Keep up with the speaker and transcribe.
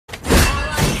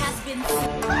Joke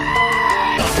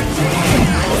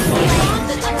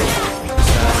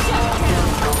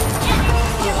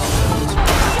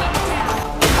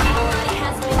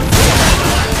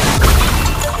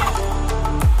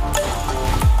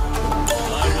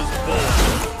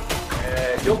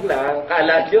lang,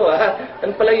 kala nyo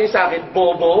ano pala yung sa akin,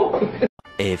 bobo?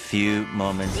 A few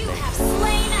moments later.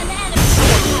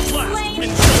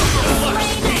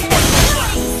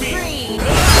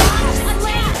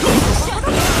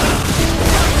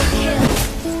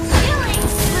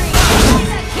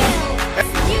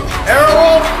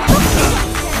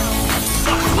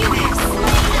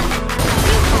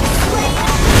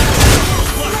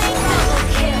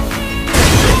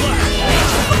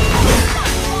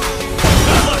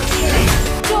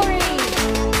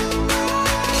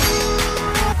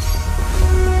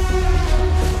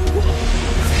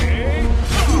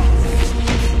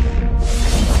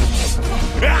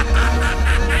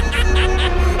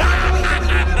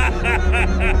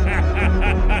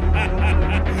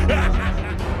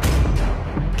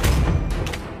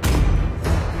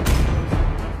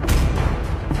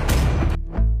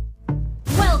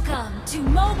 Welcome to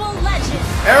Mobile Legends!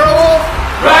 ALucard!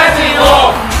 Rising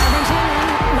off!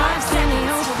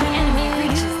 The enemy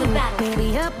reaches the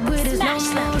battlefield. Smash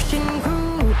them!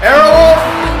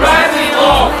 ALucard! Rising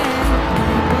off!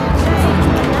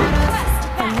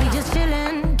 And we just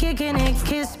chillin', kicking it,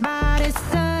 kissed by the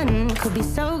sun. Could be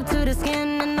soaked to the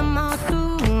skin and I'm all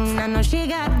soon. I know she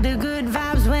got the good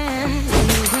vibes when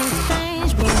seasons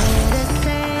change, but we're the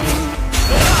same.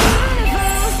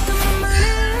 Close to my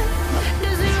money, the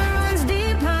zero runs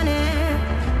deep, honey.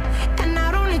 And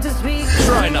I don't need to speak.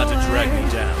 Try not to drag me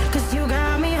down. Cause you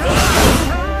got me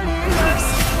running.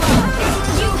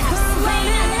 You have slain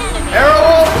an enemy!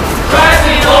 ALucard!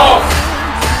 Rising off!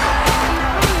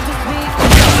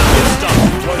 Stop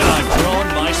when I've drawn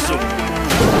my sword.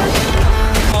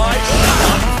 I shall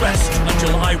not rest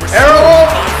until I receive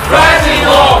ALucard! Rising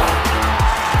off!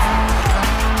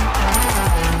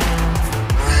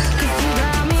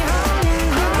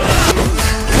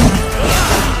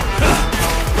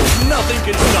 Nothing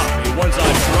can stop me once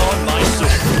I've drawn my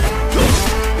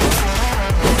sword.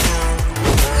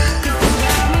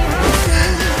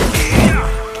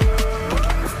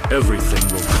 Everything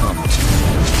will come to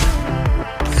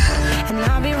And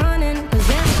I'll be running,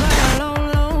 possessed by a low,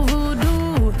 low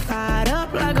voodoo. Fired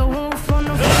up like a wolf on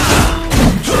the floor.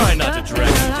 Try not to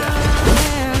drag me down.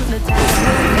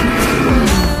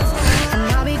 And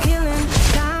I'll be killing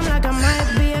time like I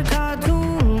might be a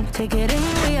cartoon. Take it in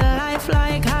real life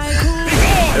like haiku.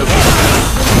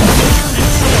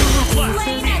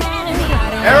 Slain an enemy!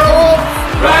 ALucard!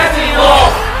 Rising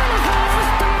off!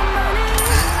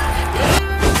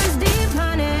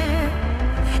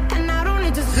 And I don't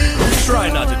need to speak. Try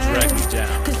not to drag me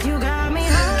down. Cause you got me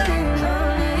hunting,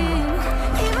 hunting.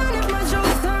 Even if my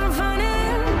jokes aren't funny,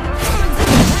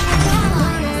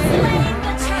 Slain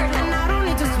the turtle! and I don't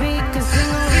need to speak a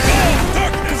single word.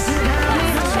 Darkness! You got me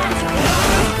hunting.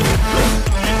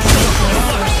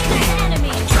 Slain an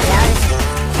enemy!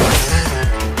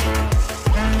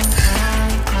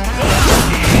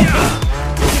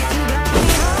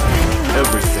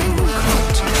 Everything will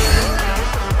come to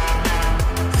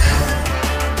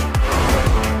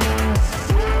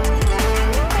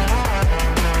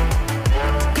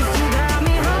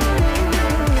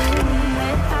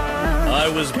I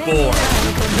was born.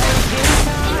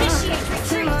 Initiate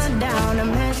retreat! Down a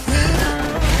mess.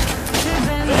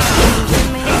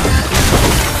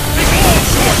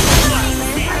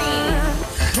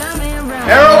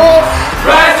 ALucard!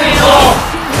 Rising off!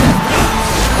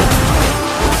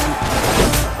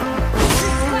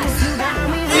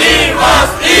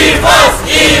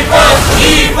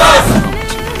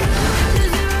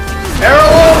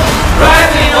 ALucard!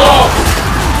 Rising off!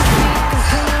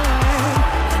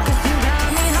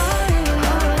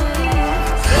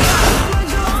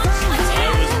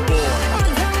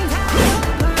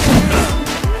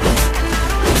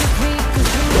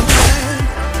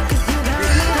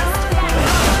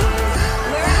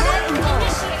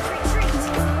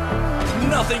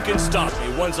 Nothing can stop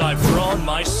me once I've drawn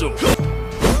my sword.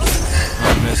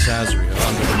 Miss Azria,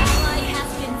 Ally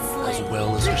has been slain. as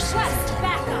well as yourself. Request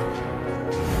backup.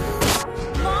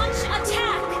 Launch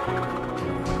attack.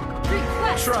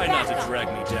 Request Try not to backup. drag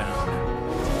me down.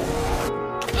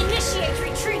 Initiate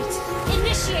retreat.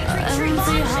 Initiate retreat.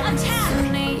 Launch attack.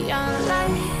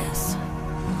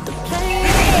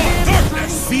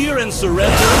 Fear and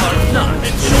surrender are not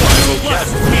enjoyable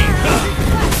guests.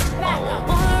 Request backup.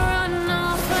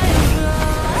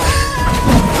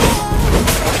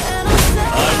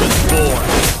 I was born.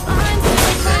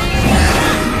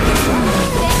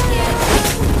 Thank you.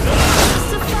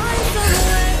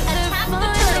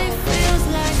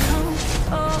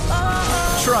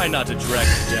 Try not to drag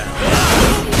me down.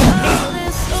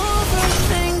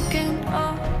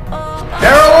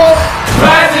 Arrow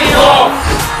Rotaion!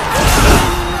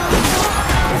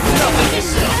 Nothing is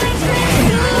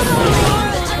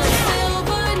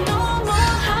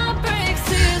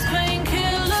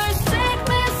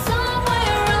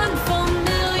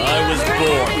I was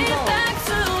born.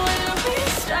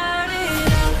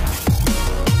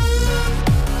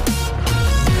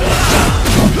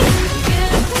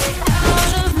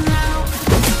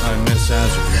 I miss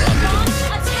Azure under the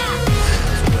moon, as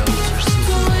well as her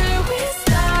silver.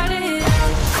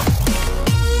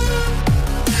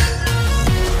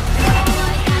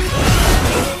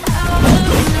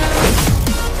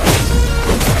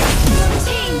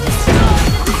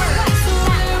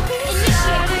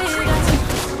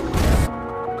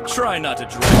 Try not to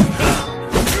drag me down.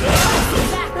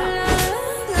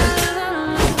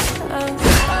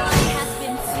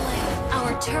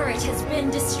 Our turret has been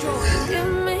destroyed.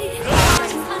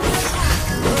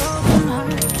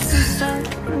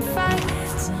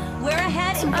 We're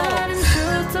ahead in gold.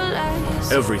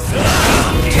 Everything.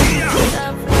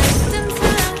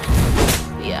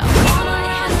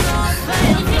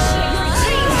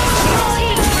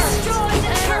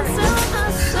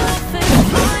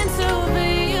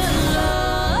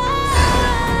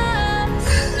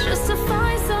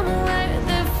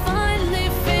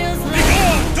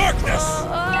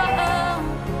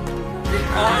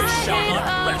 I shall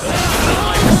not rest until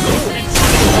I restore and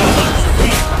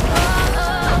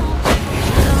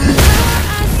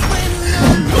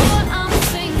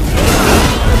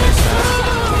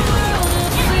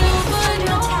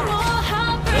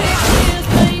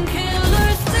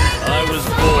I was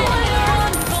born.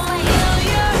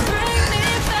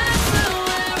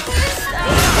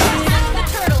 Attack the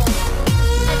turtle.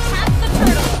 Attack the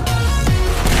turtle.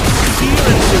 Fear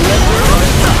and surrender are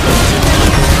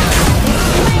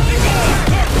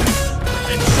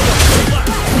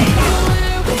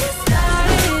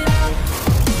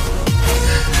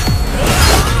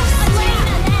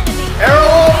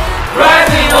Arrow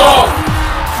Rotaion!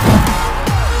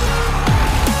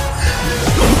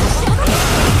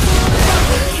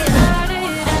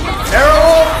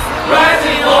 Arrow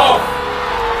Rotaion!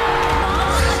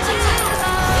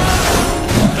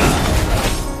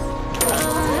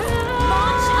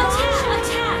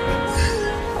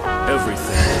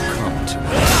 everything will come to me.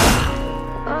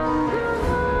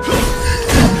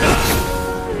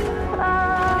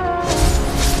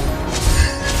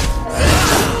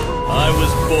 I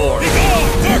was born.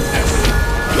 Darkness!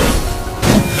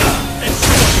 And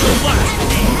the last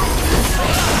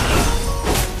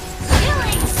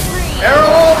Killing spree.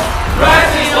 Arrow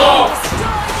Rotaion!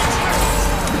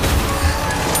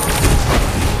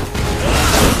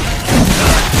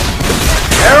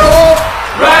 Arrow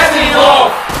Rotaion!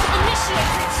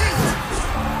 Initiate retreat.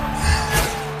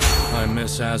 I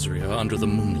miss Azria under the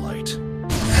moonlight.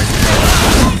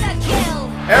 Mega kill.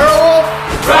 Arrow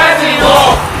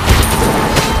Rotaion!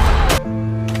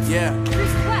 Yeah.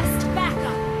 Request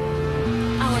backup.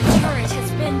 Our turret has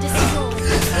been destroyed.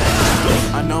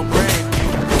 I know brain.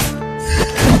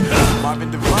 Marvin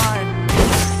Divine.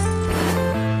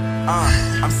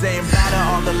 I'm saying bye to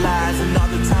all the lies and all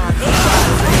the times.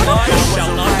 I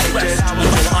shall not rest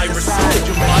until I restore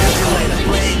my relation.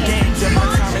 Playing games and my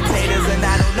commentators, and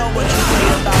I don't know what you say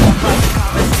about my private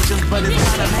conversations, but it's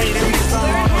kind of hating me so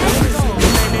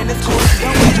in this cool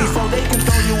so they can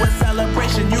throw you a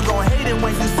celebration. You gon' hate it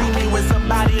when you see me with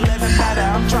somebody living better.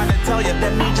 I'm trying to tell you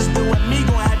that me just doing me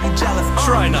gon' have you jealous.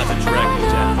 Try not to drag me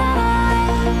down.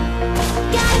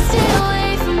 Gotta stay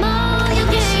away from all your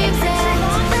games.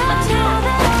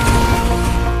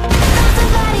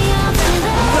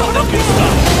 Nothing can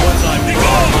stop me once I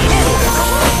begone my source.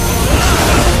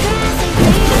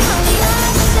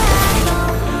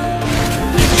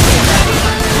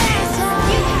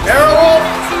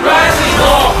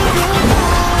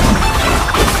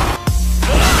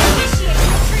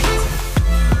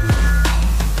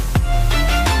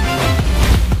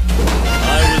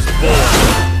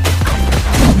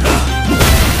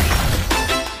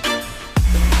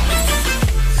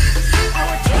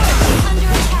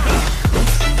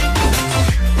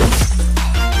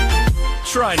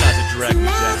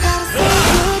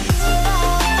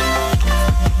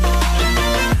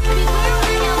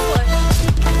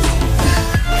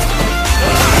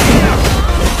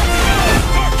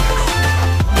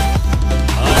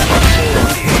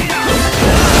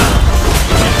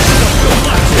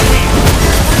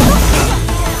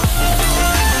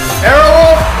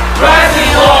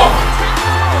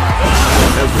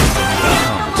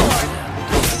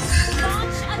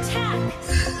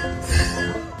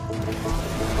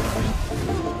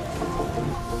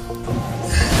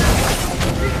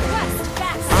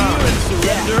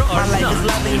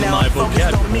 me in now, my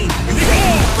focused on me. vocabulary. You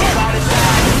say you about it,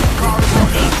 cars no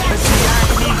eat. But see, I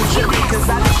ain't need what you need, cause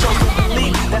I just show some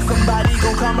belief that somebody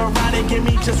gon' come around and give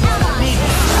me just what I need.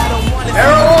 I don't want it.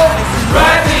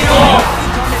 Rising off!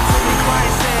 Coming to me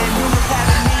crying, saying you was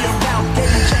having me around.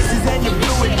 Gave you chases and you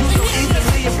blew it. You so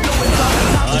easily influenced all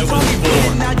the time. I was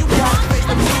born. Now you gotta face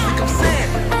the music I'm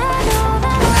saying.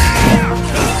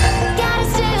 Gotta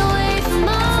stay away from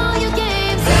all your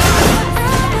games.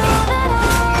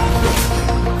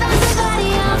 Find somebody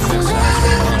else to love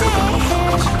you.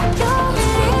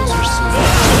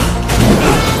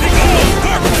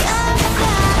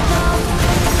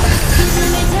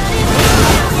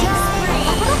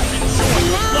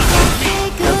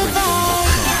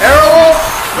 Arrow!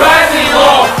 Rising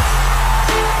off!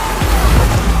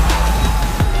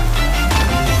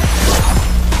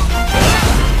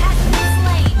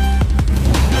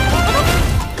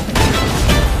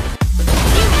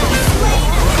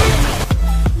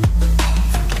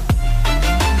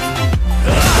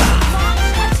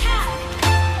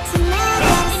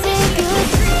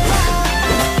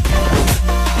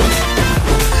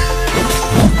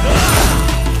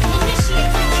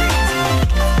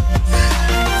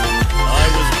 I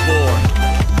was born.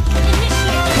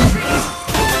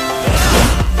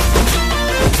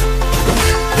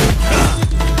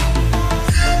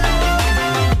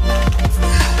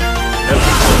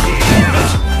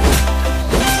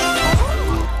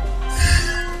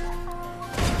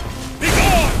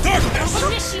 Begone, darkness!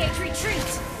 Initiate retreat.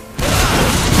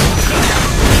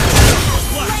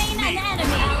 Slain an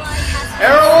enemy.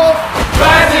 Arrow!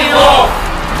 Rising off!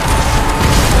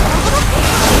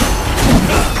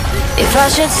 If I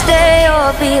should stay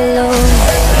or be alone,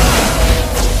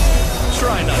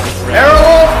 Try not to drag.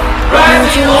 Arrow!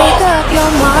 won't you Rising off! make up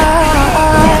your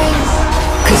mind?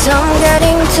 Cause I'm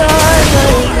getting tired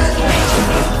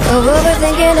of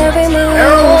overthinking every move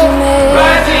Arrow! you make.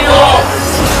 Rising off!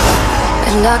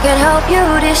 And I can help you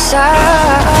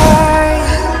decide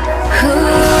who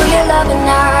you're loving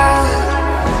now,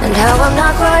 and how I'm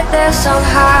not quite there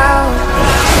somehow.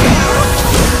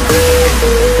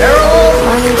 Arrow!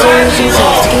 My intentions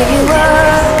is to give you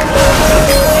up,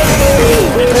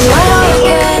 but my heart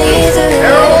can't easily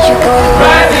let you go.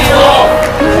 Rising off!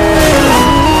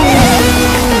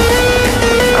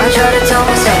 I try to tell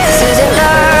myself this isn't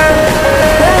love,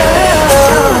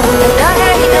 and I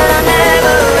hate that I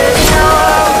never really know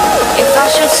if I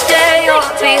should stay or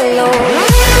be alone.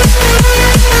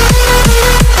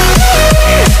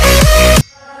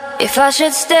 If I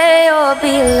should stay or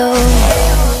be alone.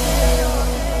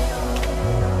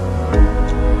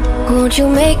 Won't you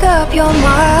make up your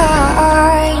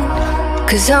mind?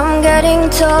 Cause I'm getting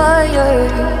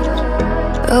tired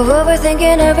of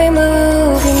overthinking every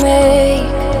move you make,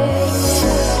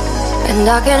 and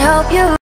I can help you